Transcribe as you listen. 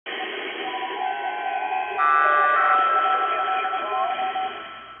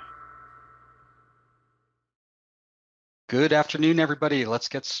Good afternoon, everybody. Let's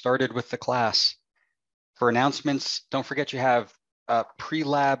get started with the class. For announcements, don't forget you have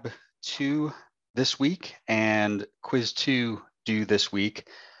pre-lab 2 this week and quiz 2 due this week.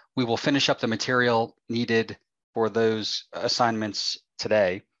 We will finish up the material needed for those assignments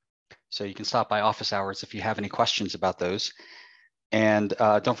today. So you can stop by office hours if you have any questions about those. And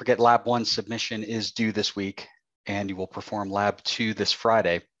don't forget lab 1 submission is due this week, and you will perform lab 2 this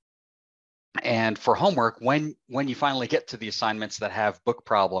Friday. And for homework, when you finally get to the assignments that have book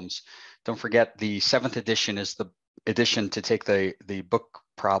problems, don't forget the 7th edition is the edition to take the book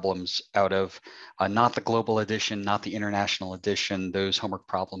problems out of, not the global edition, not the international edition. Those homework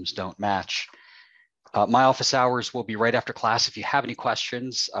problems don't match. My office hours will be right after class. If you have any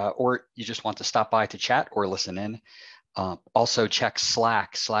questions or you just want to stop by to chat or listen in, also check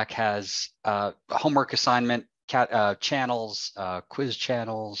Slack. Slack has a homework assignment channels, quiz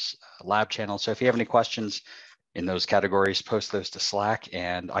channels, lab channels. So if you have any questions in those categories, post those to Slack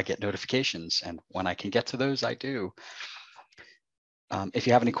and I get notifications. And when I can get to those, I do. If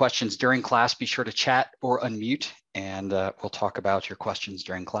you have any questions during class, be sure to chat or unmute and we'll talk about your questions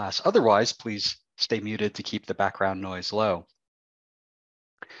during class. Otherwise, please stay muted to keep the background noise low.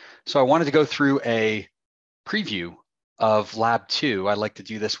 So I wanted to go through a preview of lab 2. I like to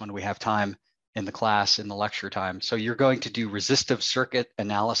do this when we have time in the class, in the lecture time. So you're going to do resistive circuit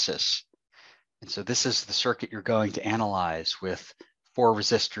analysis. And so this is the circuit you're going to analyze with 4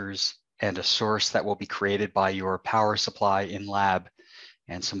 resistors and a source that will be created by your power supply in lab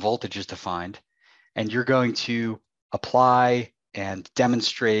and some voltages defined. And you're going to apply and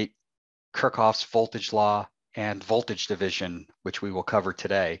demonstrate Kirchhoff's voltage law and voltage division, which we will cover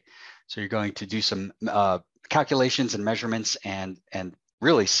today. So you're going to do some calculations and measurements and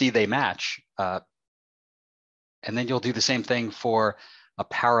really see they match. And then you'll do the same thing for a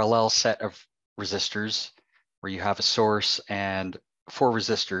parallel set of resistors where you have a source and 4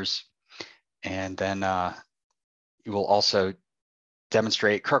 resistors. And then you will also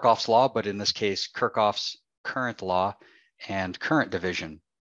demonstrate Kirchhoff's law, but in this case, Kirchhoff's current law and current division.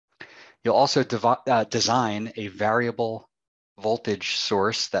 You'll also design a variable voltage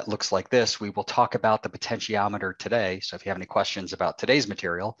source that looks like this. We will talk about the potentiometer today. So if you have any questions about today's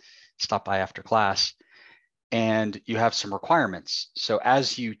material, stop by after class. And you have some requirements. So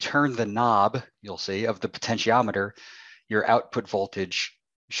as you turn the knob, you'll see, of the potentiometer, your output voltage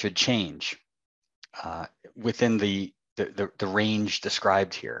should change within the range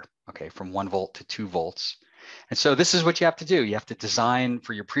described here, okay, from 1 volt to 2 volts. And so this is what you have to do. You have to design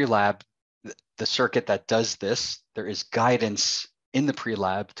for your pre-lab the circuit that does this. There is guidance in the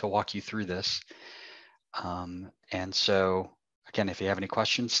pre-lab to walk you through this. And so, again, if you have any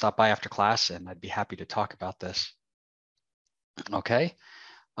questions, stop by after class and I'd be happy to talk about this. Okay.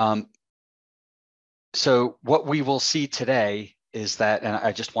 So what we will see today is that, and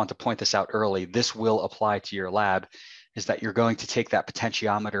I just want to point this out early, this will apply to your lab, is that you're going to take that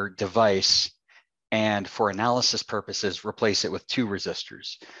potentiometer device and for analysis purposes, replace it with 2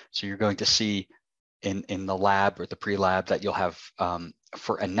 resistors. So you're going to see in the lab or the pre-lab that you'll have,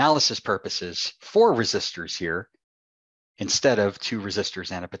 for analysis purposes, 4 resistors here instead of 2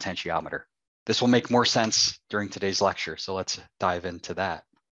 resistors and a potentiometer. This will make more sense during today's lecture. So let's dive into that.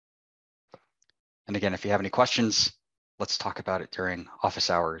 And again, if you have any questions, let's talk about it during office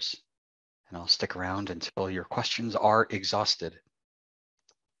hours. And I'll stick around until your questions are exhausted.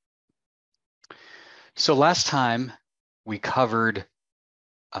 So last time we covered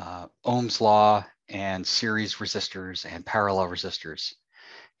Ohm's law and series resistors and parallel resistors.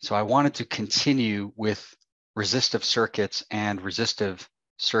 So I wanted to continue with resistive circuits and resistive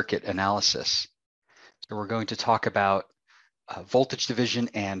circuit analysis. So we're going to talk about voltage division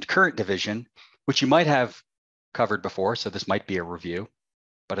and current division, which you might have covered before. So this might be a review,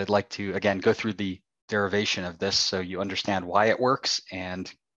 but I'd like to, again, go through the derivation of this so you understand why it works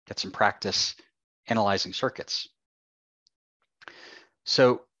and get some practice analyzing circuits.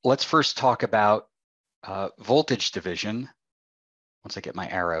 So let's first talk about voltage division. Once I get my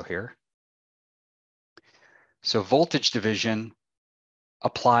arrow here. So voltage division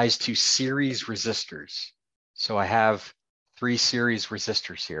applies to series resistors. So I have 3 series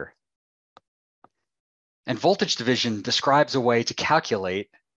resistors here. And voltage division describes a way to calculate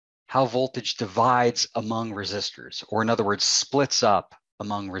how voltage divides among resistors, or in other words, splits up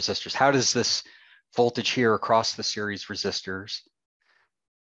among resistors. How does this voltage here across the series resistors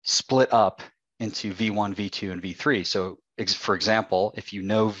split up into V1, V2, and V3? So for example, if you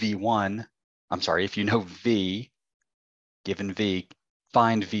know V1, if you know V, given V,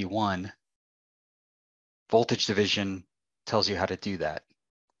 find V1, voltage division tells you how to do that.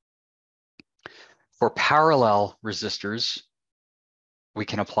 For parallel resistors, we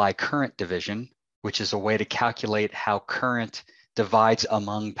can apply current division, which is a way to calculate how current divides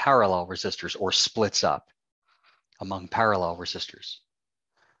among parallel resistors or splits up among parallel resistors.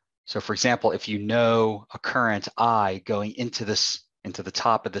 So for example, if you know a current I going into the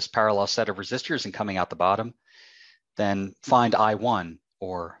top of this parallel set of resistors and coming out the bottom, then find I1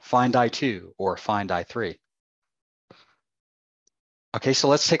 or find I2 or find I3. Okay, so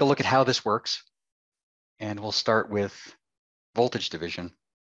let's take a look at how this works. And we'll start with voltage division.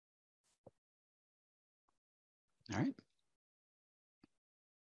 All right.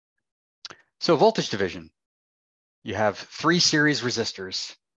 So voltage division, you have 3 series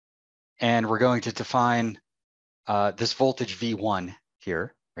resistors, and we're going to define this voltage V1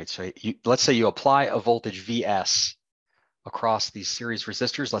 here, right? So let's say you apply a voltage Vs across these series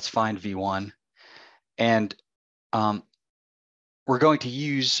resistors. Let's find V1. And we're going to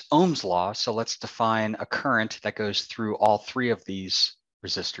use Ohm's law. So let's define a current that goes through all 3 of these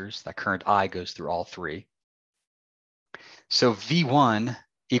resistors. That current I goes through all 3. So V1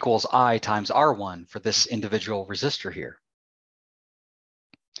 equals I times R1 for this individual resistor here.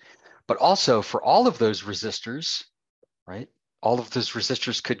 But also for all of those resistors, right? All of those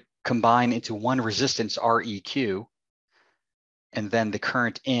resistors could combine into one resistance Req, and then the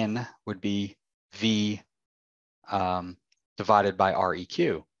current in would be V divided by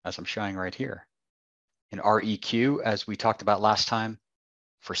Req, as I'm showing right here. And Req, as we talked about last time,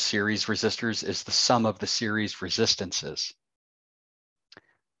 for series resistors is the sum of the series resistances.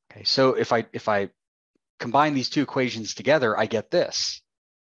 Okay, so if I combine these 2 equations together, I get this,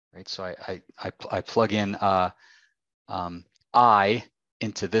 right? So I plug in I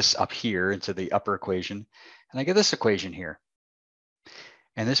into this up here, into the upper equation, and I get this equation here.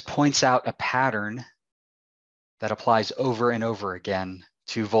 And this points out a pattern that applies over and over again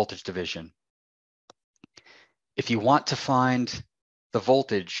to voltage division. If you want to find the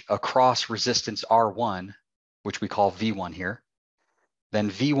voltage across resistance R1, which we call V1 here, then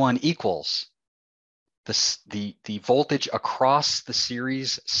V1 equals the voltage across the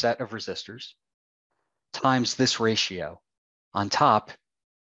series set of resistors times this ratio. On top,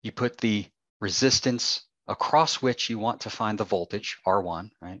 you put the resistance across which you want to find the voltage,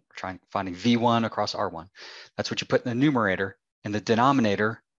 R1, right? We're finding V1 across R1. That's what you put in the numerator. In the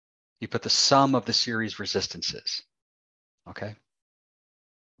denominator, you put the sum of the series resistances, okay?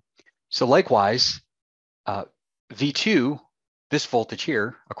 So likewise, V2, this voltage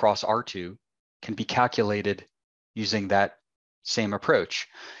here across R2, can be calculated using that same approach.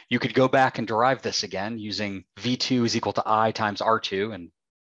 You could go back and derive this again using V2 is equal to I times R2 and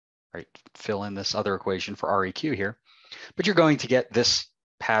right, fill in this other equation for Req here. But you're going to get this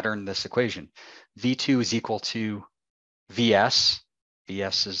pattern, this equation. V2 is equal to Vs.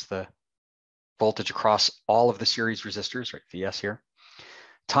 Vs is the voltage across all of the series resistors, right? Vs here,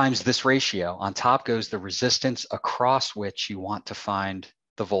 times this ratio. On top goes the resistance across which you want to find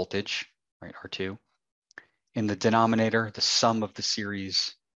the voltage, right? R2. In the denominator, the sum of the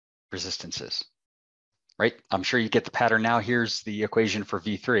series resistances, right? I'm sure you get the pattern now. Here's the equation for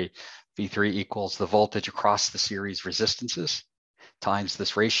V3. V3 equals the voltage across the series resistances times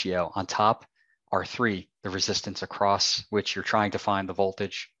this ratio. On top, R3, the resistance across which you're trying to find the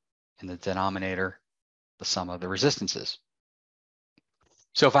voltage. In the denominator, the sum of the resistances.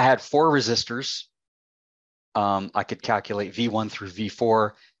 So if I had 4 resistors, I could calculate V1 through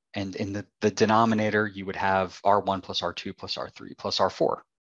V4, and in the denominator, you would have R1 plus R2 plus R3 plus R4.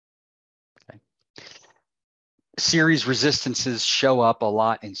 Okay. Series resistances show up a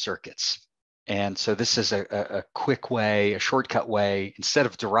lot in circuits. And so this is a quick way, a shortcut way, instead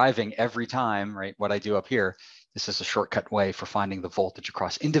of deriving every time, right, what I do up here, this is a shortcut way for finding the voltage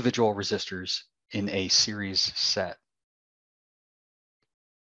across individual resistors in a series set.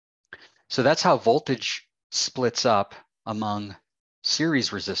 So that's how voltage splits up among series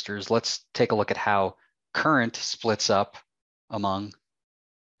resistors. Let's take a look at how current splits up among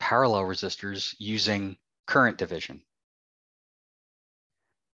parallel resistors using current division.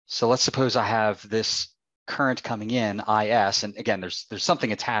 So let's suppose I have this current coming in, IS, and again, there's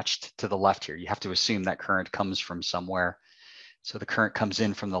something attached to the left here. You have to assume that current comes from somewhere. So the current comes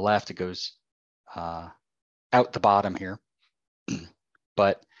in from the left, it goes out the bottom here.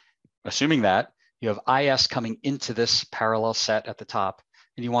 But assuming that, you have IS coming into this parallel set at the top,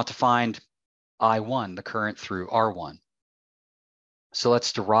 and you want to find I1, the current through R1. So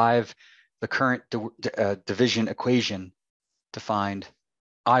let's derive the current division equation to find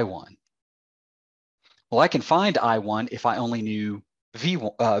I1. Well, I can find I1 if I only knew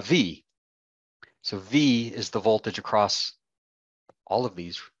V. So V is the voltage across all of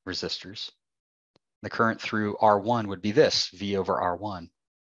these resistors. The current through R1 would be this, V over R1.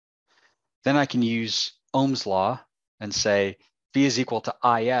 Then I can use Ohm's law and say V is equal to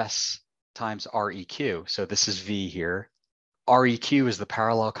IS times REQ. So this is V here. REQ is the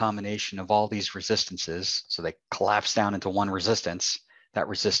parallel combination of all these resistances. So they collapse down into one resistance. That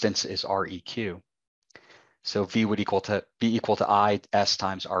resistance is REQ. So V would be equal to IS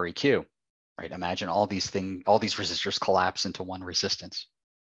times REQ. Right? Imagine all these resistors collapse into one resistance.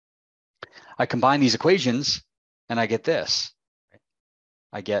 I combine these equations and I get this.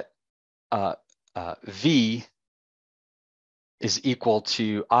 I get V is equal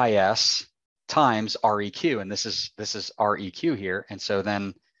to IS times REQ, and this is REQ here, and so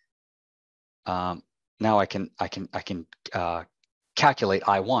then now I can calculate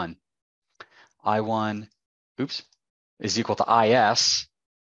I1. I1, is equal to IS,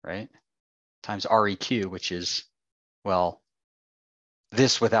 right, times REQ, which is, well,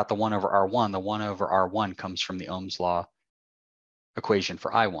 this without the 1 over R1. The 1 over R1 comes from the Ohm's law equation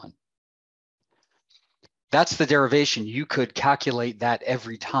for I1. That's the derivation. You could calculate that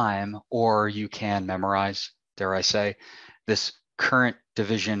every time, or you can memorize, dare I say, this current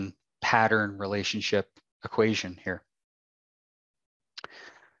division pattern relationship equation here.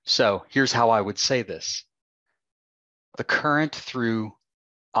 So here's how I would say this. The current through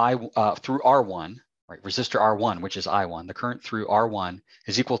R1, right, resistor R1, which is I1, the current through R1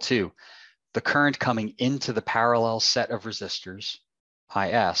 is equal to the current coming into the parallel set of resistors,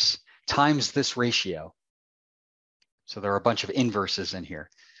 IS, times this ratio. So there are a bunch of inverses in here.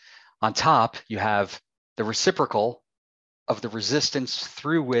 On top, you have the reciprocal of the resistance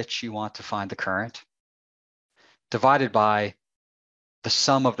through which you want to find the current, divided by the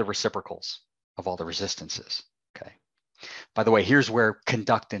sum of the reciprocals of all the resistances. Okay. By the way, here's where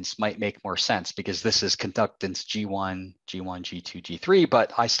conductance might make more sense, because this is conductance G1, G1, G2, G3,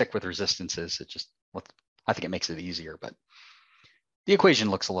 but I stick with resistances. I think it makes it easier, but the equation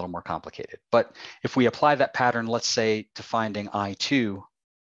looks a little more complicated. But if we apply that pattern, let's say to finding I2,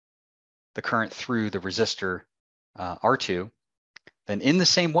 the current through the resistor R2, then in the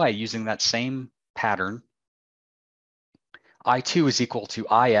same way, using that same pattern, I2 is equal to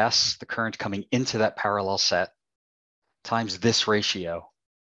IS, the current coming into that parallel set, times this ratio,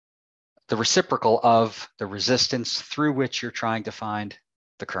 the reciprocal of the resistance through which you're trying to find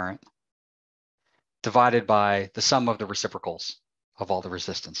the current, divided by the sum of the reciprocals of all the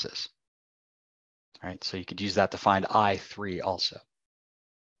resistances. All right, so you could use that to find I3 also.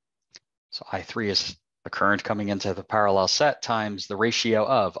 So I3 is the current coming into the parallel set times the ratio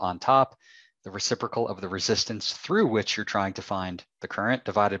of, on top, the reciprocal of the resistance through which you're trying to find the current,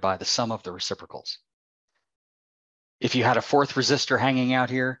 divided by the sum of the reciprocals. If you had a fourth resistor hanging out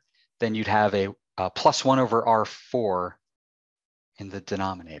here, then you'd have a plus 1 over R4 in the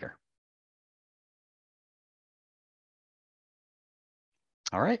denominator.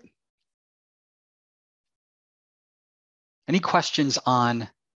 All right. Any questions on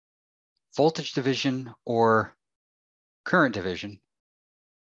voltage division or current division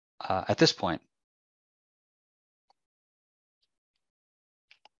at this point?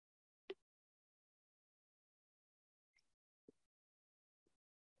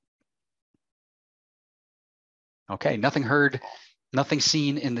 Okay, nothing heard, nothing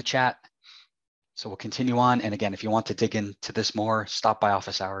seen in the chat. So we'll continue on. And again, if you want to dig into this more, stop by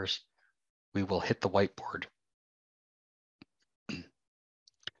office hours. We will hit the whiteboard.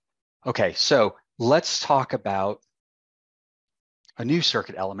 Okay, so let's talk about a new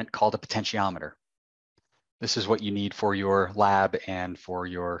circuit element called a potentiometer. This is what you need for your lab and for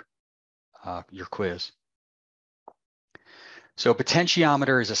your quiz. So a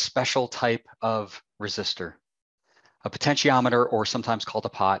potentiometer is a special type of resistor. A potentiometer, or sometimes called a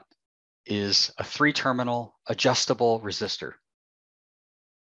pot, is a 3-terminal adjustable resistor.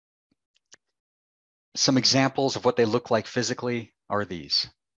 Some examples of what they look like physically are these.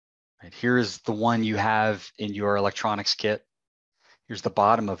 Right, here is the one you have in your electronics kit. Here's the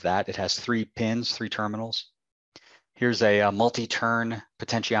bottom of that. It has 3 pins, 3 terminals. Here's a multi-turn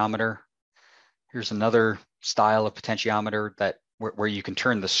potentiometer. Here's another style of potentiometer where you can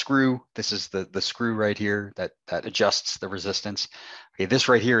turn the screw. This is the screw right here that adjusts the resistance. Okay, this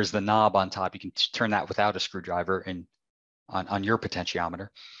right here is the knob on top. You can turn that without a screwdriver on your potentiometer.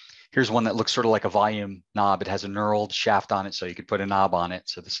 Here's one that looks sort of like a volume knob. It has a knurled shaft on it, so you could put a knob on it.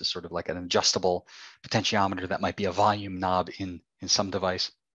 So this is sort of like an adjustable potentiometer that might be a volume knob in some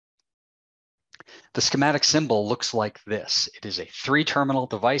device. The schematic symbol looks like this. It is a 3-terminal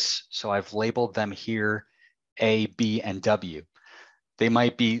device, so I've labeled them here A, B, and W. They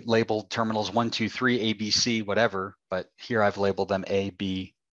might be labeled terminals 1, 2, 3, A, B, C, whatever, but here I've labeled them A,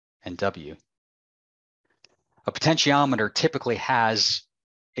 B, and W. A potentiometer typically has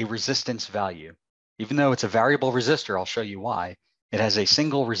a resistance value. Even though it's a variable resistor, I'll show you why, it has a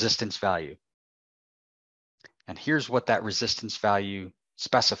single resistance value. And here's what that resistance value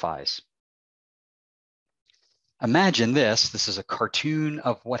specifies. Imagine this. This is a cartoon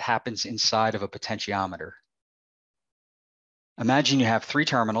of what happens inside of a potentiometer. Imagine you have three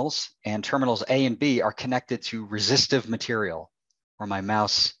terminals, and terminals A and B are connected to resistive material, where my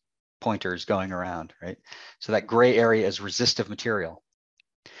mouse pointer is going around, right? So that gray area is resistive material.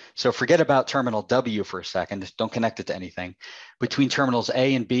 So forget about terminal W for a second. Don't connect it to anything. Between terminals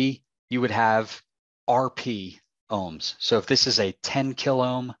A and B, you would have RP ohms. So if this is a 10 kilo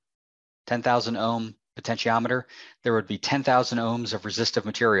ohm, 10,000 ohm potentiometer, there would be 10,000 ohms of resistive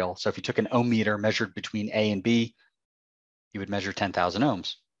material. So if you took an ohm meter measured between A and B, you would measure 10,000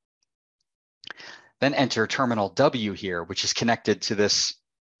 ohms. Then enter terminal W here, which is connected to this,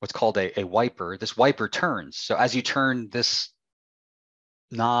 what's called a wiper. This wiper turns. So as you turn this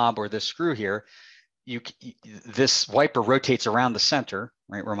knob or this screw here, this wiper rotates around the center,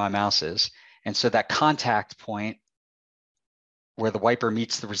 right where my mouse is. And so that contact point where the wiper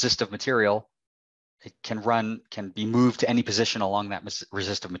meets the resistive material, it can be moved to any position along that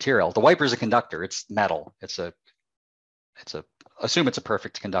resistive material. The wiper is a conductor. It's metal. Assume it's a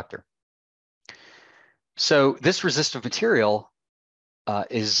perfect conductor. So this resistive material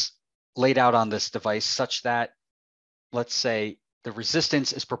is laid out on this device such that, let's say, the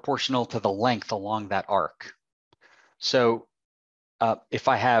resistance is proportional to the length along that arc. So if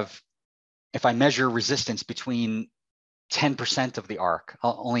I measure resistance between 10% of the arc,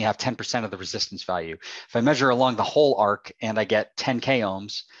 I'll only have 10% of the resistance value. If I measure along the whole arc and I get 10K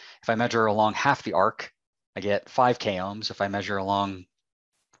ohms, if I measure along half the arc, I get 5K ohms. If I measure along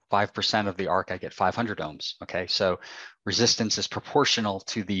 5% of the arc, I get 500 ohms. Okay, so resistance is proportional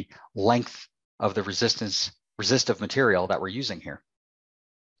to the length of the resistive material that we're using here.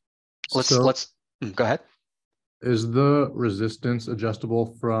 Let's go ahead. Is the resistance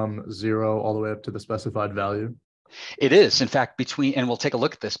adjustable from 0 all the way up to the specified value? It is, in fact, and we'll take a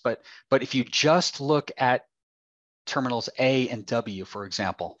look at this, but if you just look at terminals A and W, for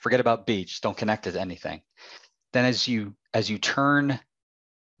example, forget about B, just don't connect it to anything. Then as you turn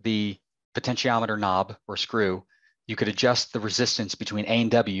the potentiometer knob or screw, you could adjust the resistance between A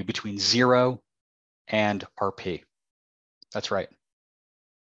and W between 0 and RP. That's right.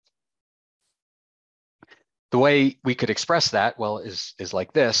 The way we could express that, well, is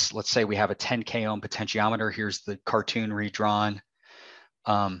like this. Let's say we have a 10K ohm potentiometer. Here's the cartoon redrawn.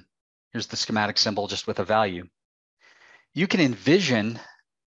 Here's the schematic symbol just with a value. You can envision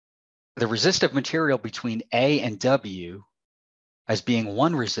the resistive material between A and W as being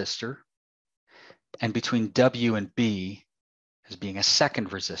one resistor, and between W and B as being a second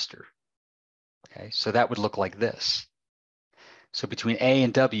resistor. Okay, so that would look like this. So between A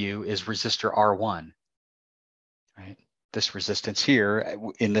and W is resistor R1. Right? This resistance here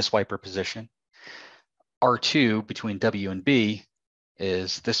in this wiper position. R2 between W and B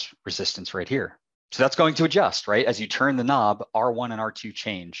is this resistance right here. So that's going to adjust, right? As you turn the knob, R1 and R2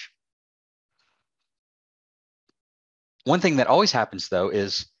 change. One thing that always happens though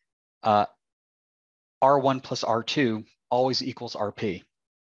is R1 plus R2 always equals RP.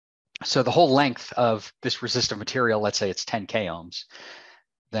 So the whole length of this resistive material, let's say it's 10K ohms,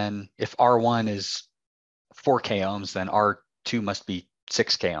 then if R1 is 4K ohms, then R2 must be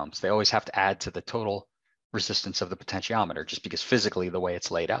 6K ohms. They always have to add to the total resistance of the potentiometer, just because physically the way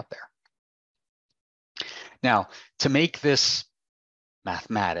it's laid out there. Now, to make this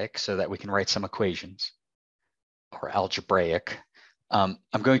mathematic so that we can write some equations, or algebraic, I'm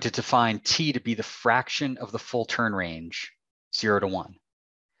going to define T to be the fraction of the full turn range, 0 to 1.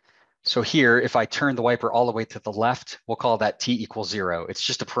 So here, if I turn the wiper all the way to the left, we'll call that T equals 0. It's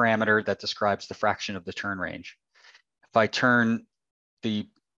just a parameter that describes the fraction of the turn range. If I turn the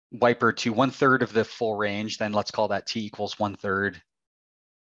wiper to 1/3 of the full range, then let's call that T equals 1/3.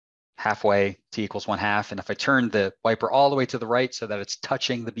 Halfway, T equals 1/2. And if I turn the wiper all the way to the right so that it's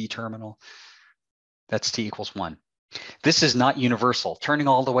touching the B terminal, that's T equals 1. This is not universal. Turning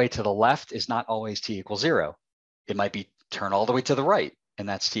all the way to the left is not always T equals 0. It might be turn all the way to the right, and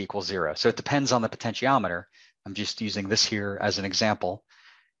that's T equals 0. So it depends on the potentiometer. I'm just using this here as an example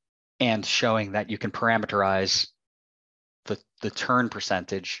and showing that you can parameterize the turn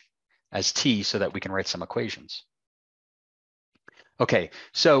percentage as T so that we can write some equations. Okay,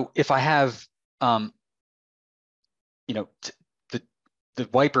 so if I have, the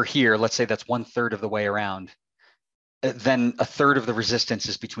wiper here, let's say that's 1/3 of the way around, then 1/3 of the resistance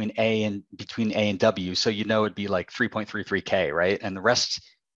is between A and W. So it'd be like 3.33K, right? And the rest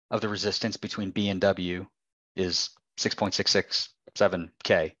of the resistance between B and W is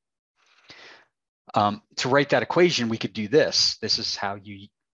 6.667K. To write that equation, we could do this. This is how you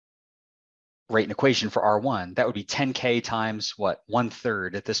write an equation for R1. That would be 10K times what?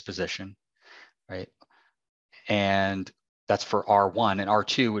 1/3 at this position, right? And that's for R1, and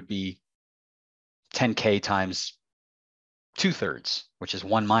R2 would be 10K times 2/3, which is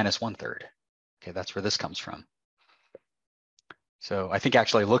 1 minus 1/3. Okay, that's where this comes from. So I think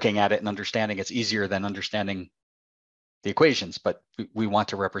actually looking at it and understanding it's easier than understanding the equations, but we want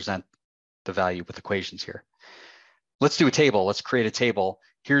to represent the value with equations here. Let's do a table. Let's create a table.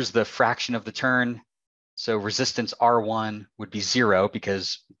 Here's the fraction of the turn. So resistance R1 would be 0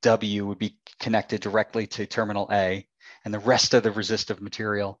 because W would be connected directly to terminal A, and the rest of the resistive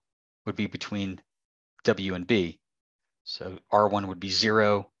material would be between W and B. So R1 would be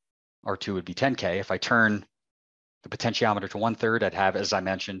 0, R2 would be 10K. If I turn the potentiometer to 1/3, I'd have, as I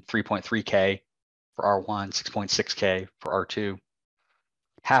mentioned, 3.3K for R1, 6.6K for R2.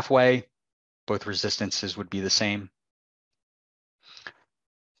 Halfway, both resistances would be the same.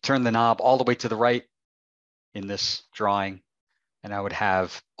 Turn the knob all the way to the right in this drawing, and I would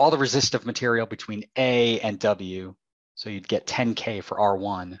have all the resistive material between A and W. So you'd get 10K for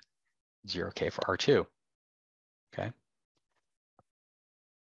R1, 0K for R2. Okay.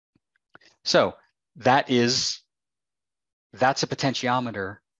 So that's a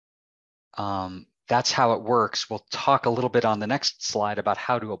potentiometer. That's how it works. We'll talk a little bit on the next slide about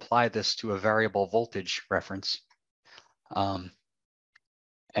how to apply this to a variable voltage reference and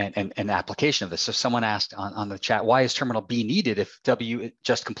application of this. So someone asked on the chat, why is terminal B needed if W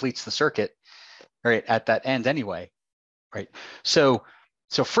just completes the circuit right at that end anyway, right? So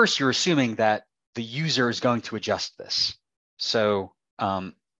first you're assuming that the user is going to adjust this. So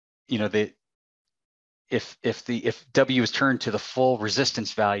you know, if W is turned to the full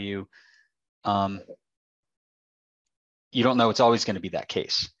resistance value, you don't know it's always going to be that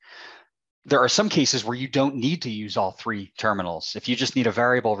case. There are some cases where you don't need to use all three terminals. If you just need a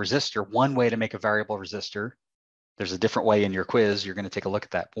variable resistor, one way to make a variable resistor, there's a different way in your quiz, you're going to take a look at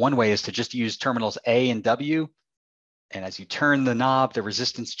that. One way is to just use terminals A and W, and as you turn the knob, the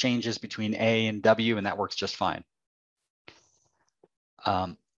resistance changes between A and W, and that works just fine.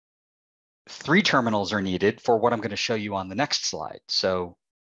 3 terminals are needed for what I'm going to show you on the next slide. So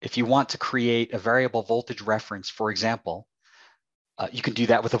if you want to create a variable voltage reference, for example, you can do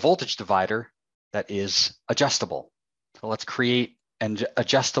that with a voltage divider that is adjustable. So let's create an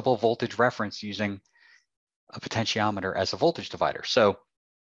adjustable voltage reference using a potentiometer as a voltage divider. So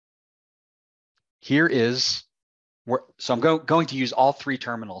here is so I'm going to use all 3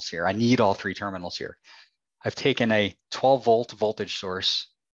 terminals here. I need all 3 terminals here. I've taken a 12-volt voltage source.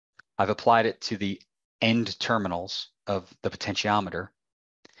 I've applied it to the end terminals of the potentiometer.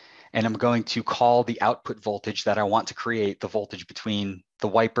 And I'm going to call the output voltage that I want to create the voltage between the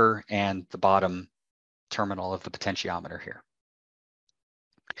wiper and the bottom terminal of the potentiometer here.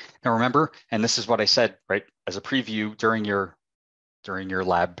 Now remember, and this is what I said, right, as a preview during your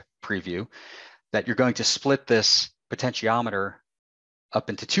lab preview, that you're going to split this potentiometer up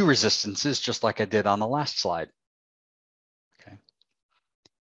into 2 resistances, just like I did on the last slide. Okay.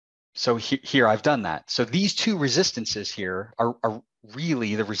 So here I've done that. So these 2 resistances here are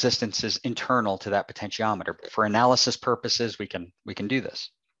really the resistances internal to that potentiometer. For analysis purposes, we can do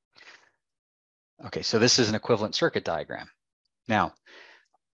this. Okay, so this is an equivalent circuit diagram. Now,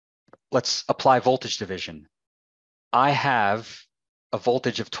 let's apply voltage division. I have a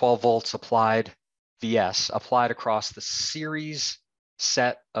voltage of 12 volts applied, Vs, applied across the series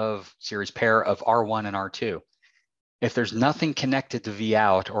pair of R1 and R2. If there's nothing connected to V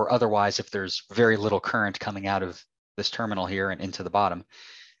out, or otherwise if there's very little current coming out of this terminal here and into the bottom,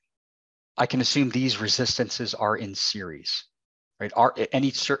 I can assume these resistances are in series, right?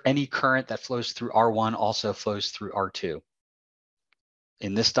 Any current that flows through R1 also flows through R2.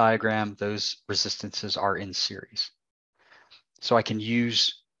 In this diagram, those resistances are in series. So I can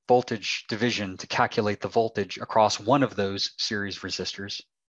use voltage division to calculate the voltage across one of those series resistors,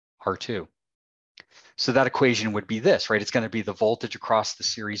 R2. So that equation would be this, right? It's going to be the voltage across the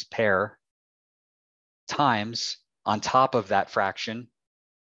series pair times, on top of that fraction,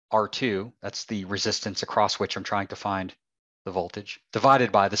 R2, that's the resistance across which I'm trying to find the voltage,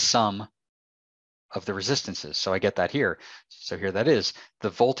 divided by the sum of the resistances. So I get that here. So here that is. The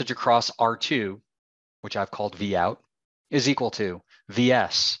voltage across R2, which I've called V out, is equal to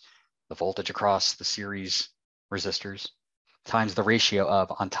Vs, the voltage across the series resistors, times the ratio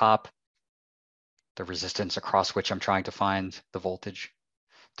of, on top, the resistance across which I'm trying to find the voltage,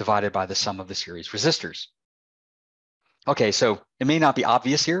 divided by the sum of the series resistors. Okay, so it may not be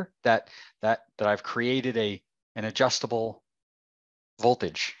obvious here that I've created an adjustable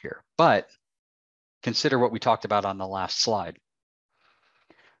voltage here, but consider what we talked about on the last slide.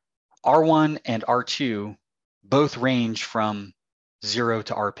 R1 and R2 both range from 0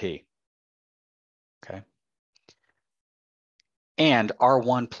 to RP. Okay. And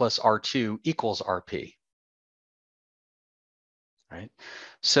R1 plus R2 equals RP. Right.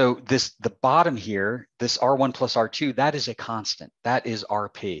 So the bottom here, this R1 plus R2, that is a constant. That is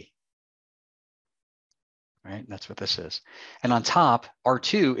RP. Right. That's what this is. And on top,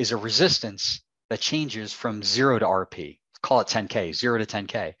 R2 is a resistance that changes from 0 to RP. Call it 10K, 0 to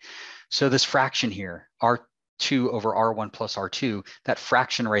 10K. So this fraction here, R2 over R1 plus R2, that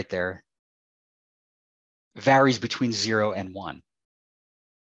fraction right there varies between 0 and 1.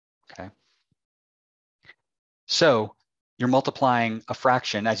 Okay. So you're multiplying a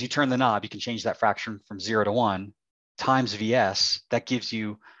fraction. As you turn the knob, you can change that fraction from 0 to 1 times Vs. That gives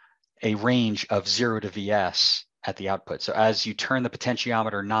you a range of 0 to Vs at the output. So as you turn the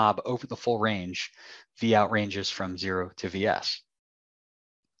potentiometer knob over the full range, V out ranges from 0 to Vs.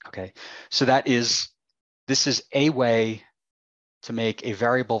 Okay, so this is a way to make a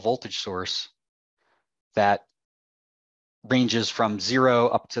variable voltage source that ranges from 0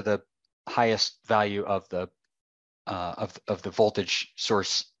 up to the highest value of the voltage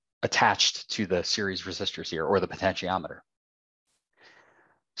source attached to the series resistors here, or the potentiometer.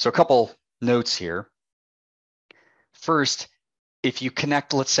 So a couple notes here. First, if you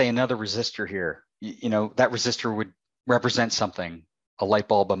connect, let's say, another resistor here, you know, that resistor would represent something, a light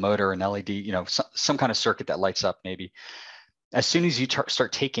bulb, a motor, an LED, you know, some kind of circuit that lights up maybe. As soon as you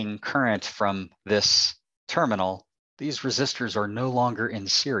start taking current from this terminal, these resistors are no longer in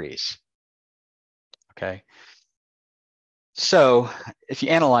series. Okay. So if you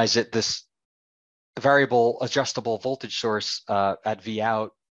analyze it, this variable adjustable voltage source at V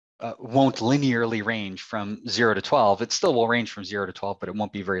out won't linearly range from 0 to 12. It still will range from 0 to 12, but it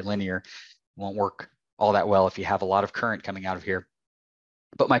won't be very linear. It won't work all that well if you have a lot of current coming out of here.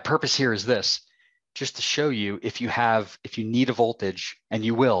 But my purpose here is this, just to show you if you need a voltage, and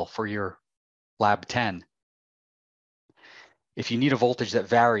you will for your lab 10, if you need a voltage that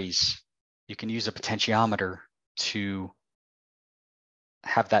varies, you can use a potentiometer to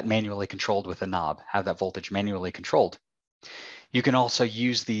have that manually controlled with a knob, have that voltage manually controlled. You can also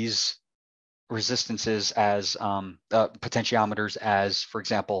use these resistances as potentiometers as, for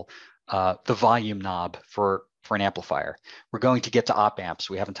example, the volume knob for an amplifier. We're going to get to op amps.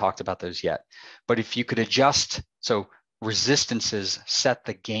 We haven't talked about those yet. But if you could adjust, so resistances set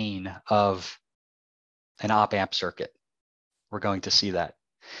the gain of an op amp circuit. We're going to see that.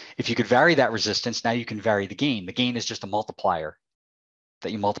 If you could vary that resistance, now you can vary the gain. The gain is just a multiplier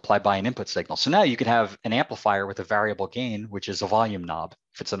that you multiply by an input signal. So now you can have an amplifier with a variable gain, which is a volume knob,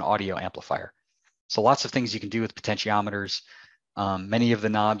 if it's an audio amplifier. So lots of things you can do with potentiometers. Many of the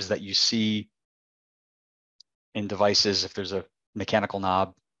knobs that you see in devices, if there's a mechanical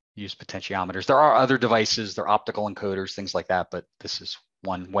knob, use potentiometers. There are other devices, they're optical encoders, things like that, but this is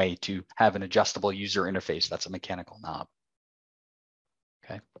one way to have an adjustable user interface that's a mechanical knob.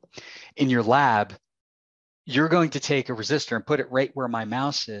 Okay. In your lab, you're going to take a resistor and put it right where my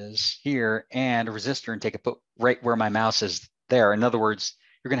mouse is here, and a resistor and take it put right where my mouse is there. In other words,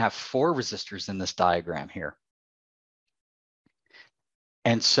 you're going to have 4 resistors in this diagram here.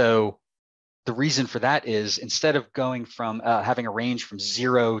 And so the reason for that is, instead of going from having a range from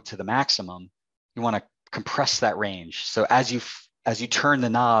 0 to the maximum, you want to compress that range. So as you turn the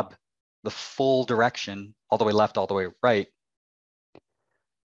knob the full direction, all the way left, all the way right,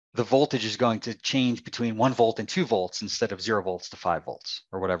 the voltage is going to change between 1 volt and 2 volts instead of 0 volts to 5 volts,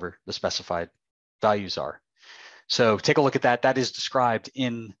 or whatever the specified values are. So take a look at that. That is described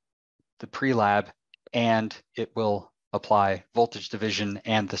in the pre-lab, and it will apply voltage division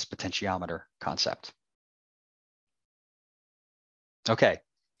and this potentiometer concept. Okay.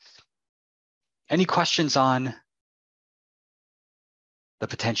 Any questions on the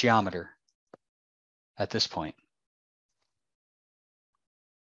potentiometer at this point?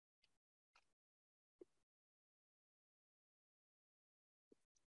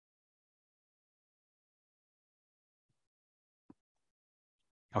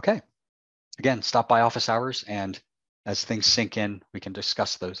 Okay. Again, stop by office hours, and as things sink in, we can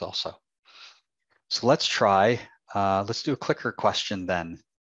discuss those also. So let's try, let's do a clicker question then.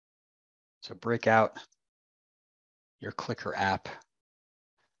 So break out your clicker app.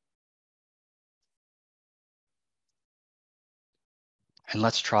 And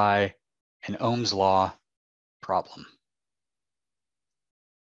let's try an Ohm's law problem.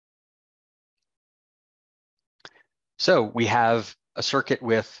 So we have a circuit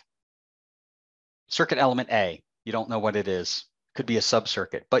with circuit element A. You don't know what it is. Could be a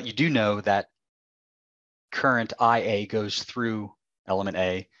subcircuit, but you do know that current IA goes through element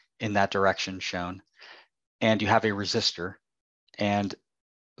A in that direction shown. And you have a resistor, and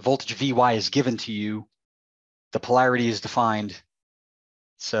voltage Vy is given to you. The polarity is defined.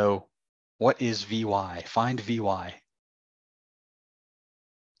 So what is Vy? Find Vy.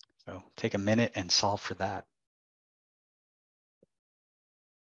 So take a minute and solve for that.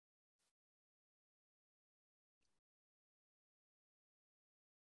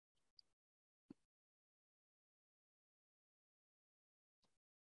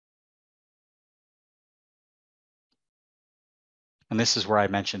 And this is where I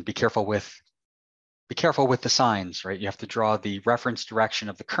mentioned be careful with the signs, right? You have to draw the reference direction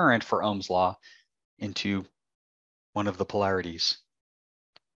of the current for Ohm's law into one of the polarities.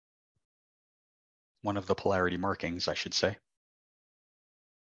 One of the polarity markings, I should say.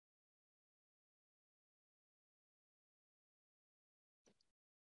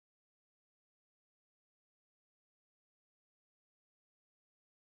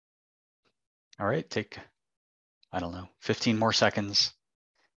 All right, take, I don't know, 15 more seconds.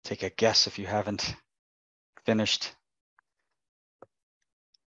 Take a guess if you haven't finished.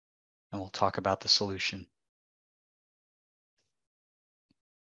 And we'll talk about the solution.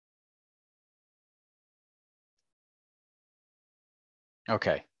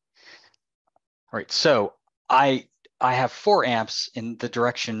 Okay. All right, so I have 4 amps in the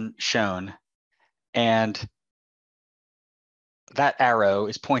direction shown, and that arrow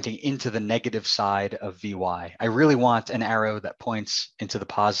is pointing into the negative side of Vy. I really want an arrow that points into the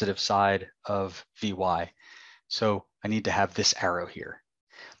positive side of Vy. So I need to have this arrow here.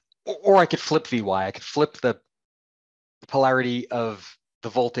 Or I could flip Vy. I could flip the polarity of the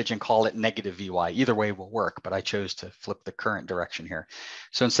voltage and call it negative Vy. Either way will work, but I chose to flip the current direction here.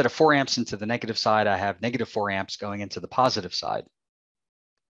 So instead of 4 amps into the negative side, I have negative 4 amps going into the positive side.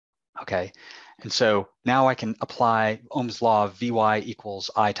 Okay, and so now I can apply Ohm's law of Vy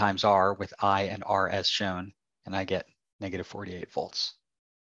equals I times R with I and R as shown, and I get negative 48 volts.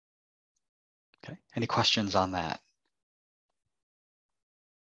 Okay, any questions on that?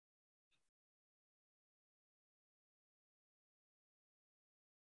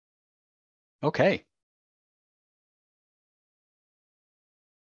 Okay.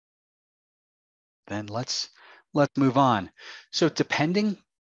 Then let's move on. So depending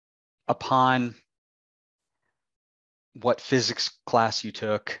upon what physics class you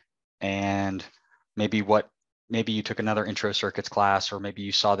took, and maybe you took another intro circuits class, or maybe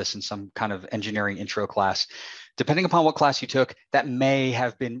you saw this in some kind of engineering intro class. Depending upon what class you took, that may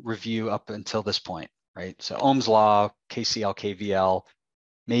have been review up until this point, right? So Ohm's law, KCL, KVL,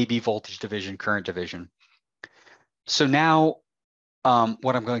 maybe voltage division, current division. So now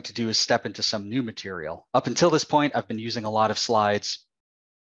what I'm going to do is step into some new material. Up until this point, I've been using a lot of slides.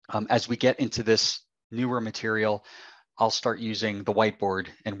 As we get into this newer material, I'll start using the whiteboard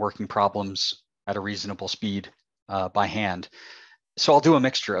and working problems at a reasonable speed by hand. So I'll do a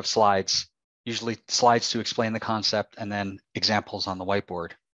mixture of slides, usually slides to explain the concept and then examples on the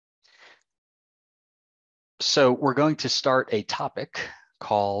whiteboard. So we're going to start a topic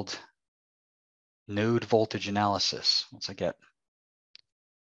called node voltage analysis. Once I get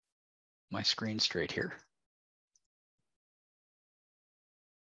my screen straight here.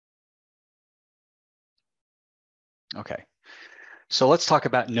 Okay, so let's talk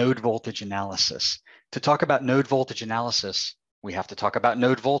about node voltage analysis. To talk about node voltage analysis, we have to talk about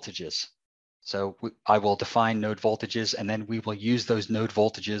node voltages. So I will define node voltages, and then we will use those node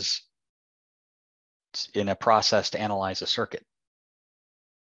voltages in a process to analyze a circuit.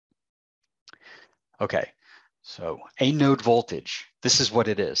 Okay, so a node voltage, this is what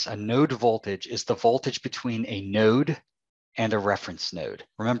it is. A node voltage is the voltage between a node and a reference node.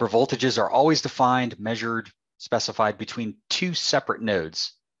 Remember, voltages are always defined, measured, specified between 2 separate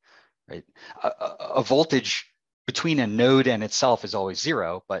nodes, right? A voltage between a node and itself is always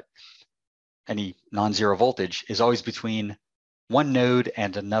 0, but any non-zero voltage is always between one node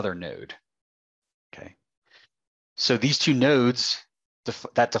and another node. Okay, so these 2 nodes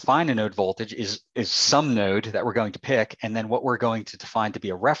that define a node voltage is some node that we're going to pick, and then what we're going to define to be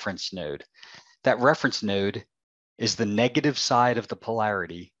a reference node. That reference node is the negative side of the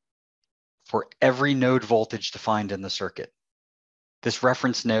polarity for every node voltage defined in the circuit. This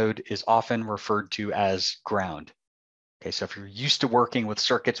reference node is often referred to as ground. Okay, so if you're used to working with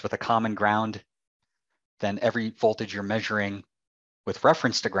circuits with a common ground, then every voltage you're measuring with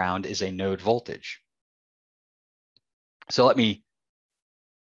reference to ground is a node voltage. So let me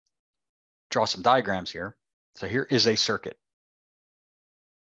draw some diagrams here. So here is a circuit.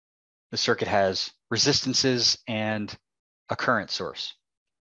 The circuit has resistances and a current source.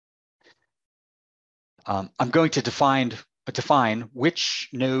 I'm going to define which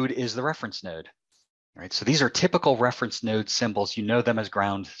node is the reference node. All right, so these are typical reference node symbols. You know them as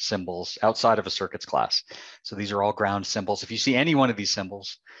ground symbols outside of a circuits class. So these are all ground symbols. If you see any one of these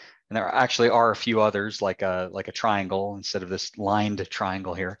symbols, and there actually are a few others, like a triangle instead of this lined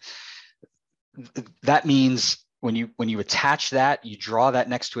triangle here, that means when you attach that, you draw that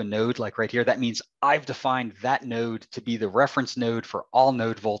next to a node, like right here, that means I've defined that node to be the reference node for all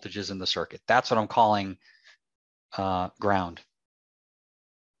node voltages in the circuit. That's what I'm calling ground.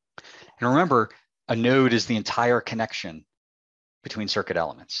 And remember, a node is the entire connection between circuit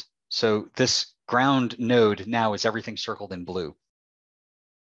elements. So this ground node now is everything circled in blue.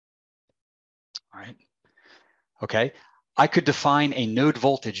 All right. Okay. I could define a node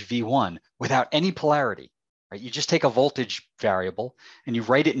voltage V1 without any polarity, right? You just take a voltage variable and you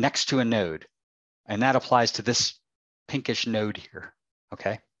write it next to a node. And that applies to this pinkish node here.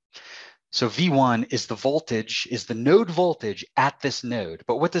 Okay. So V1 is the voltage, is the node voltage at this node.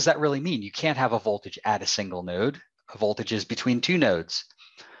 But what does that really mean? You can't have a voltage at a single node. A voltage is between two nodes.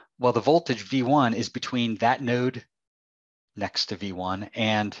 Well, the voltage V1 is between that node next to V1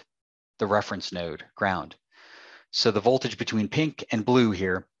 and the reference node, ground. So the voltage between pink and blue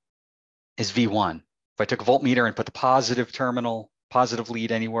here is V1. If I took a voltmeter and put the positive terminal, positive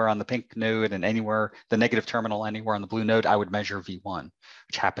lead anywhere on the pink node and anywhere, the negative terminal anywhere on the blue node, I would measure V1,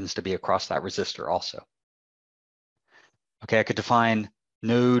 which happens to be across that resistor also. Okay, I could define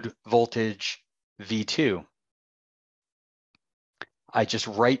node voltage V2. I just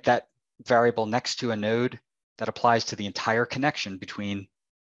write that variable next to a node that applies to the entire connection between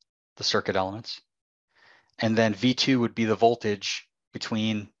the circuit elements. And then V2 would be the voltage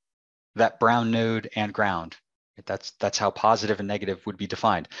between that brown node and ground. That's how positive and negative would be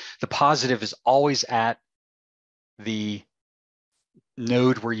defined. The positive is always at the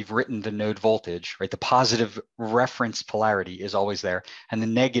node where you've written the node voltage, right? The positive reference polarity is always there. And the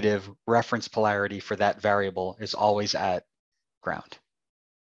negative reference polarity for that variable is always at ground.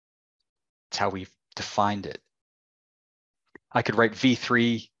 That's how we've defined it. I could write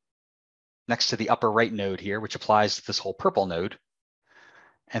V3 next to the upper right node here, which applies to this whole purple node.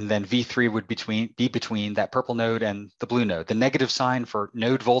 And then V3 would be between that purple node and the blue node. The negative sign for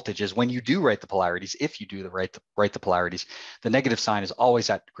node voltage is when you do write the polarities, if you do write the polarities, the negative sign is always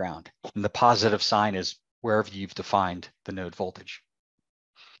at ground. And the positive sign is wherever you've defined the node voltage.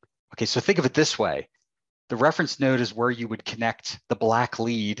 Okay, so think of it this way. The reference node is where you would connect the black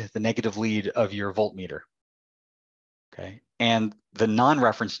lead, the negative lead of your voltmeter. Okay, and the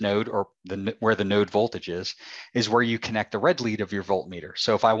non-reference node, or where the node voltage is where you connect the red lead of your voltmeter.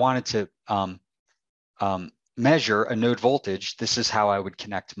 So if I wanted to measure a node voltage, this is how I would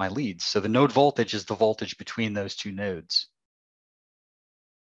connect my leads. So the node voltage is the voltage between those two nodes.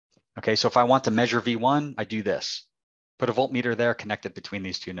 Okay, so if I want to measure V1, I do this. Put a voltmeter there, connect it between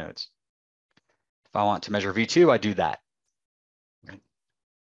these two nodes. If I want to measure V2, I do that. Right.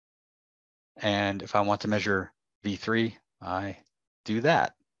 And if I want to measure V3, I do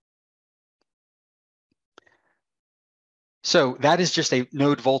that. So that is just a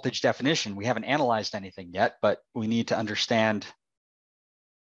node voltage definition. We haven't analyzed anything yet, but we need to understand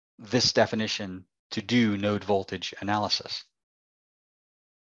this definition to do node voltage analysis.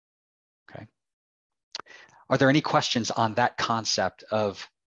 Okay. Are there any questions on that concept of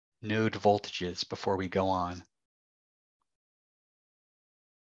node voltages before we go on?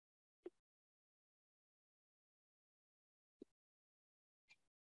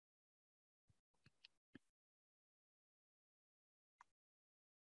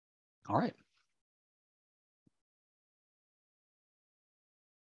 All right.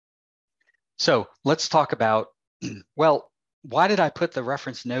 So let's talk about, well, why did I put the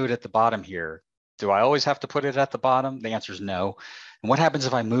reference node at the bottom here? Do I always have to put it at the bottom? The answer is no. And what happens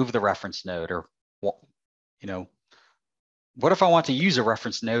if I move the reference node, or, you know, what if I want to use a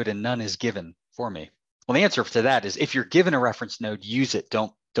reference node and none is given for me? Well, the answer to that is if you're given a reference node, use it,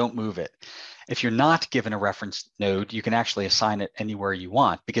 don't move it. If you're not given a reference node, you can actually assign it anywhere you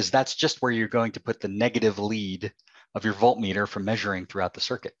want, because that's just where you're going to put the negative lead of your voltmeter for measuring throughout the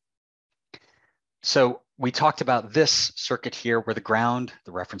circuit. So we talked about this circuit here where the ground,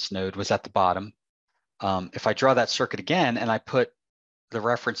 the reference node, was at the bottom. If I draw that circuit again and I put the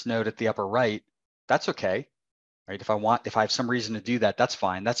reference node at the upper right, that's okay, right? If I have some reason to do that, that's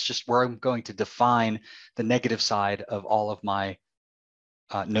fine. That's just where I'm going to define the negative side of all of my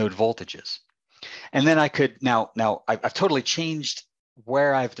node voltages. And then I could, now I've totally changed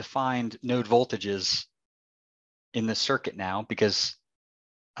where I've defined node voltages in this circuit now because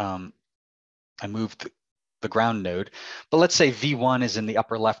I moved the ground node. But let's say V1 is in the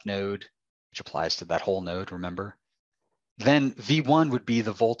upper left node, which applies to that whole node, remember? Then V1 would be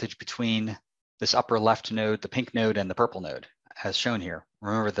the voltage between this upper left node, the pink node, and the purple node, as shown here.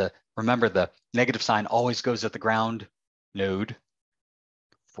 Remember the negative sign always goes at the ground node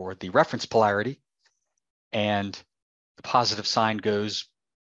for the reference polarity, and the positive sign goes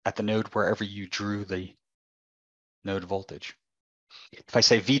at the node wherever you drew the node voltage. If I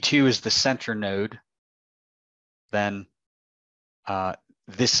say V2 is the center node, then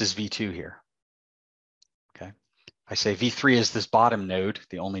this is V2 here. Okay. I say V3 is this bottom node,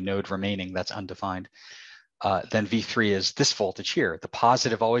 the only node remaining that's undefined. Then V3 is this voltage here. The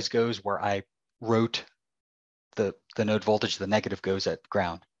positive always goes where I wrote the node voltage, the negative goes at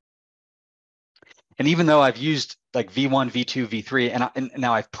ground. And even though I've used like V1, V2, V3, and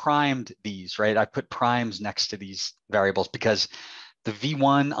now I've primed these, right? I put primes next to these variables because the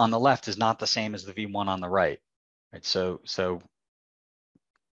V1 on the left is not the same as the V1 on the right. Right? So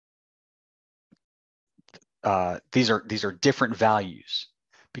these are different values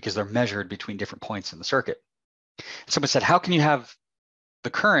because they're measured between different points in the circuit. Someone said, how can you have the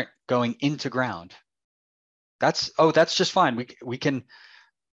current going into ground? That's just fine. We can.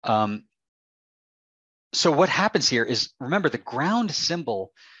 So what happens here is, remember, the ground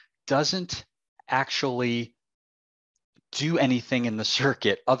symbol doesn't actually do anything in the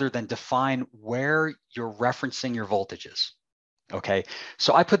circuit other than define where you're referencing your voltages. Okay,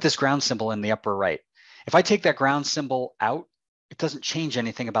 so I put this ground symbol in the upper right. If I take that ground symbol out, it doesn't change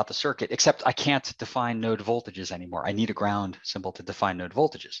anything about the circuit, except I can't define node voltages anymore. I need a ground symbol to define node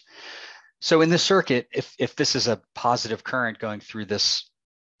voltages. So in this circuit, if this is a positive current going through this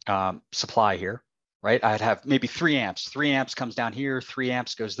supply here, right? I'd have maybe 3 amps. 3 amps comes down here, 3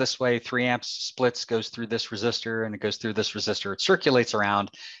 amps goes this way, 3 amps splits, goes through this resistor, and it goes through this resistor. It circulates around,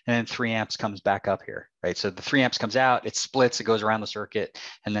 and then 3 amps comes back up here, right? So the 3 amps comes out, it splits, it goes around the circuit,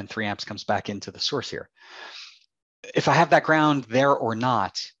 and then 3 amps comes back into the source here. If I have that ground there or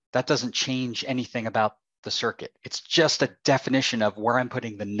not, that doesn't change anything about the circuit. It's just a definition of where I'm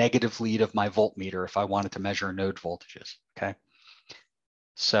putting the negative lead of my voltmeter if I wanted to measure node voltages, okay?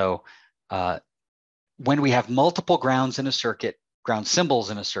 So when we have multiple grounds in a circuit, ground symbols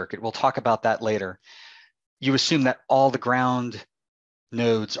in a circuit, we'll talk about that later, you assume that all the ground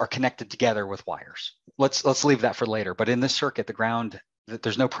nodes are connected together with wires. Let's leave that for later. But in this circuit, the ground,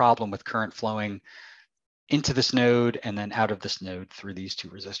 there's no problem with current flowing into this node and then out of this node through these 2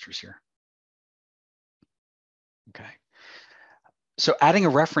 resistors here. Okay. So adding a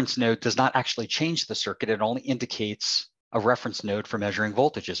reference node does not actually change the circuit. It only indicates a reference node for measuring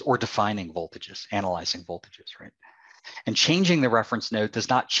voltages or defining voltages, analyzing voltages, right? And changing the reference node does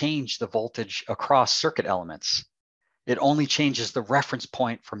not change the voltage across circuit elements. It only changes the reference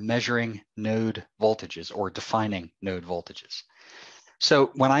point for measuring node voltages or defining node voltages.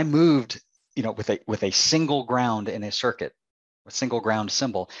 So when I moved, with a single ground in a circuit, a single ground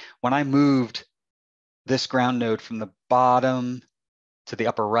symbol, when I moved this ground node from the bottom to the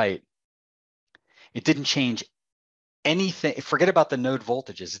upper right, it didn't change anything. Forget about the node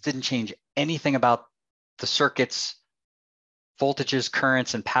voltages. It didn't change anything about the circuit's voltages,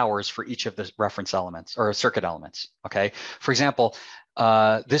 currents, and powers for each of the reference elements or circuit elements. Okay. For example,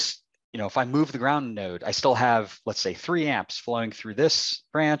 if I move the ground node, I still have, let's say, 3 amps flowing through this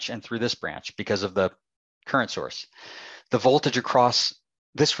branch and through this branch because of the current source. The voltage across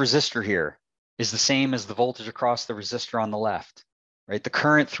this resistor here is the same as the voltage across the resistor on the left, right? The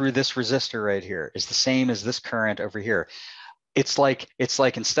current through this resistor right here is the same as this current over here. It's like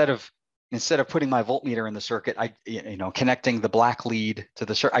instead of putting my voltmeter in the circuit, connecting the black lead to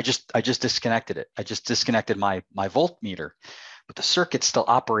the circuit, I just disconnected it. I just disconnected my voltmeter, but the circuit's still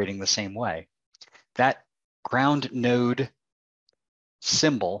operating the same way. That ground node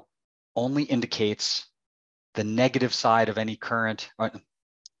symbol only indicates the negative side of any current, or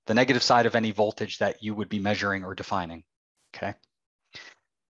the negative side of any voltage that you would be measuring or defining, okay?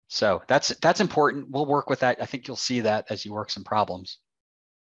 So that's important. We'll work with that. I think you'll see that as you work some problems.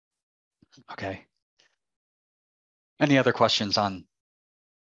 Okay. Any other questions on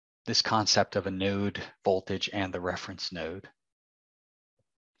this concept of a node voltage and the reference node?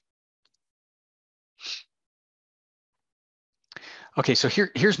 Okay, so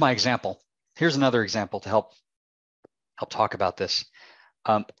here's my example. Here's another example to help talk about this.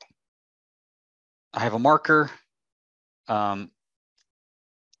 I have a marker. So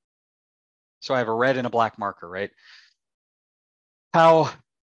I have a red and a black marker, right?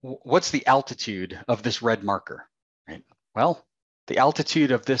 What's the altitude of this red marker, right? Well, the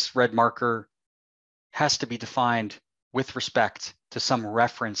altitude of this red marker has to be defined with respect to some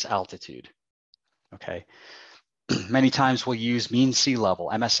reference altitude, okay? Many times we'll use mean sea level,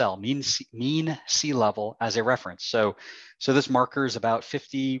 MSL, mean sea level as a reference. So this marker is about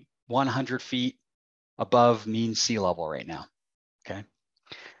 5,100 feet above mean sea level right now, okay?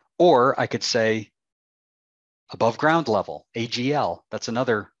 Or I could say above ground level, AGL, that's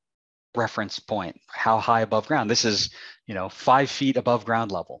another reference point. How high above ground? This is, 5 feet above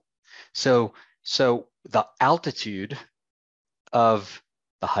ground level. So the altitude of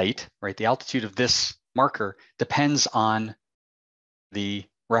the height, right? The altitude of this marker depends on the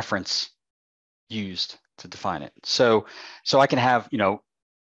reference used to define it. So I can have,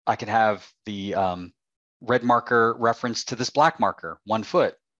 I can have the red marker reference to this black marker, 1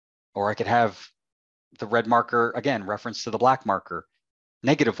 foot, or I could have the red marker, again, reference to the black marker,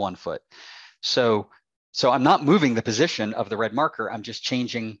 -1 foot. So I'm not moving the position of the red marker. I'm just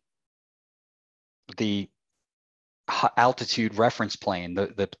changing the altitude reference plane,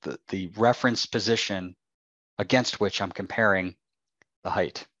 the reference position against which I'm comparing the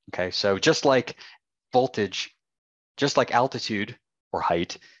height. Okay, so just like voltage, just like altitude or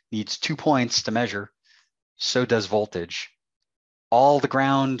height needs 2 points to measure, so does voltage. All the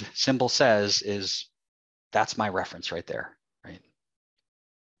ground symbol says is that's my reference right there, right?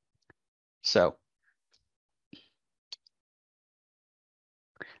 So,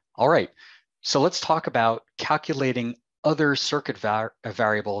 all right. So let's talk about calculating other circuit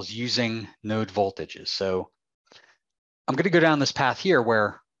variables using node voltages. So I'm going to go down this path here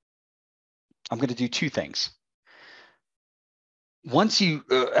where I'm going to do 2 things. Once you,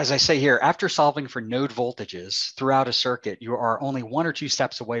 as I say here, after solving for node voltages throughout a circuit, you are only 1 or 2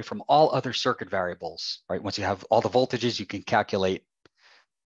 steps away from all other circuit variables, right? Once you have all the voltages, you can calculate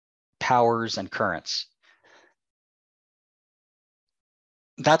powers and currents.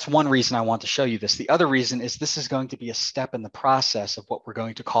 That's one reason I want to show you this. The other reason is this is going to be a step in the process of what we're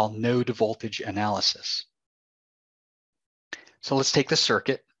going to call node voltage analysis. So let's take the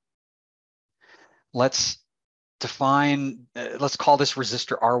circuit. Let's define, let's call this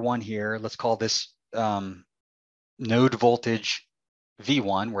resistor R1 here. Let's call this node voltage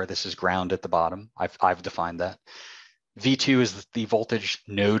V1, where this is ground at the bottom. I've defined that. V2 is the voltage,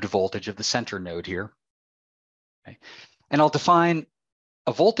 node voltage of the center node here. Okay. And I'll define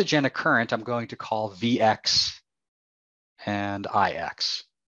a voltage and a current I'm going to call Vx and Ix.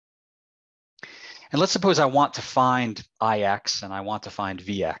 And let's suppose I want to find Ix and I want to find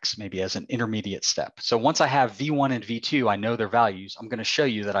Vx, maybe as an intermediate step. So once I have V1 and V2, I know their values. I'm going to show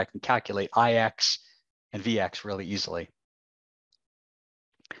you that I can calculate Ix and Vx really easily.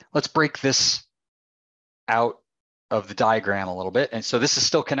 Let's break this out of the diagram a little bit. And so this is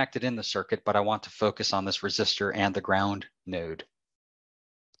still connected in the circuit, but I want to focus on this resistor and the ground node.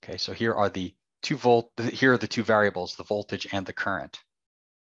 Okay, so here are the here are the 2 variables, the voltage and the current.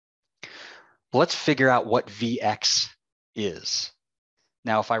 Let's figure out what Vx is.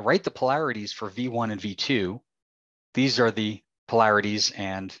 Now, if I write the polarities for V1 and V2, these are the polarities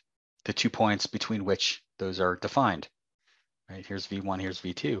and the 2 points between which those are defined. Right, here's V1, here's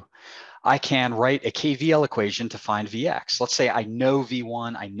V2. I can write a KVL equation to find Vx. Let's say I know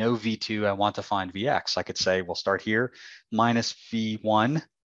V1, I know V2, I want to find Vx. I could say, we'll start here, minus V1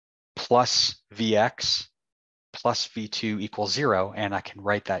 plus Vx plus V2 equals 0, and I can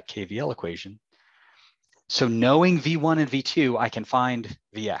write that KVL equation. So knowing V1 and V2, I can find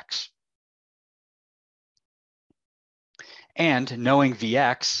Vx. And knowing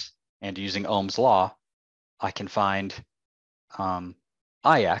Vx and using Ohm's law, I can find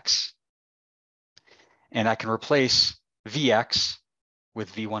Ix, and I can replace Vx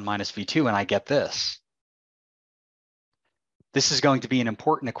with V1 minus V2, and I get this. This is going to be an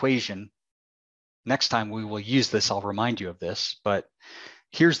important equation. Next time we will use this, I'll remind you of this, but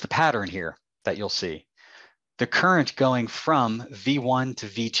here's the pattern here that you'll see. The current going from V1 to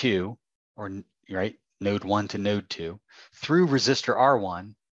V2, or right, node 1 to node 2, through resistor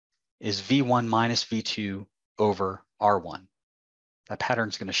R1 is V1 minus V2 over R1. That pattern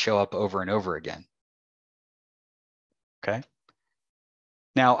is going to show up over and over again. Okay.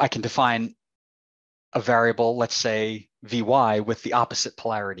 Now I can define a variable, let's say Vy, with the opposite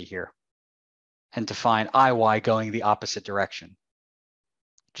polarity here, and define Iy going the opposite direction,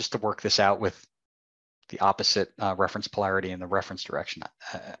 just to work this out with the opposite reference polarity in the reference direction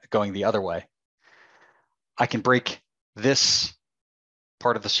going the other way. I can break this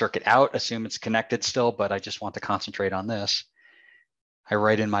part of the circuit out, assume it's connected still, but I just want to concentrate on this. I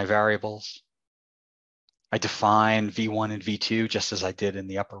write in my variables. I define V1 and V2 just as I did in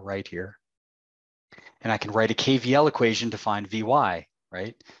the upper right here. And I can write a KVL equation to find Vy.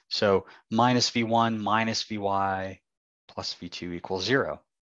 right? So minus V1 minus Vy plus V2 equals 0.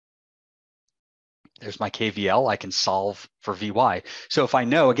 There's my KVL. I can solve for Vy. So if I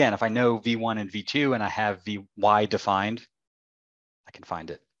know, again, if I know V1 and V2 and I have Vy defined, I can find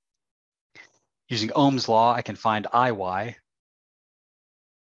it. Using Ohm's law, I can find Iy,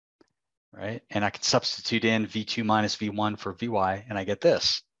 right? And I can substitute in V2 minus V1 for Vy, and I get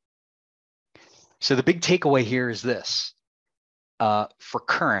this. So the big takeaway here is this. For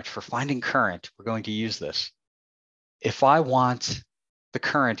current, for finding current, we're going to use this. If I want the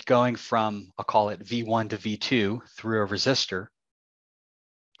current going from, I'll call it V1 to V2 through a resistor,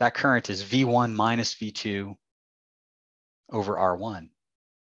 that current is V1 minus V2 over R1.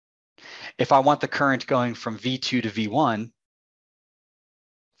 If I want the current going from V2 to V1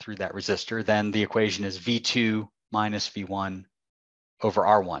 through that resistor, then the equation is V2 minus V1 over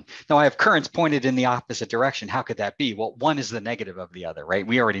R1. Now I have currents pointed in the opposite direction. How could that be? Well, one is the negative of the other, right?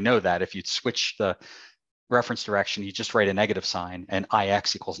 We already know that. If you switch the reference direction, you just write a negative sign, and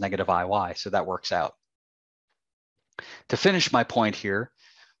Ix equals negative Iy, so that works out. To finish my point here,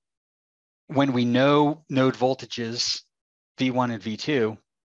 when we know node voltages V1 and V2,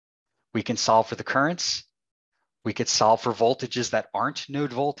 we can solve for the currents. We could solve for voltages that aren't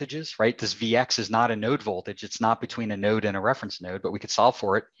node voltages, right? This Vx is not a node voltage. It's not between a node and a reference node, but we could solve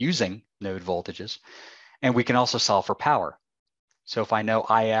for it using node voltages. And we can also solve for power. So if I know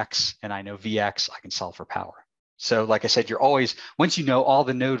Ix and I know Vx, I can solve for power. So like I said, you're always, once you know all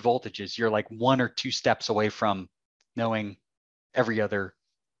the node voltages, you're like 1 or 2 steps away from knowing every other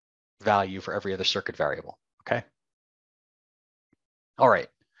value for every other circuit variable, okay? All right,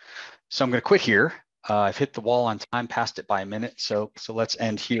 so I'm gonna quit here. I've hit the wall on time, passed it by a minute, so let's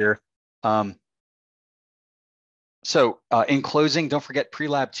end here. In closing, don't forget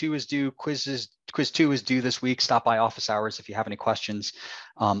pre-lab 2 is due, quiz 2 is due this week. Stop by office hours if you have any questions.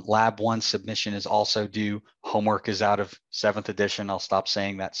 Lab 1 submission is also due. Homework is out of 7th edition. I'll stop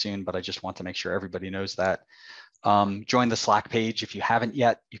saying that soon, but I just want to make sure everybody knows that. Join the Slack page if you haven't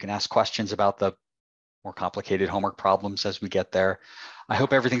yet. You can ask questions about the more complicated homework problems as we get there. I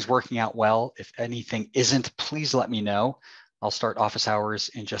hope everything's working out well. If anything isn't, please let me know. I'll start office hours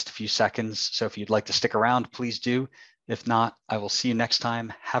in just a few seconds. So if you'd like to stick around, please do. If not, I will see you next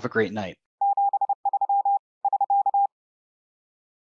time. Have a great night.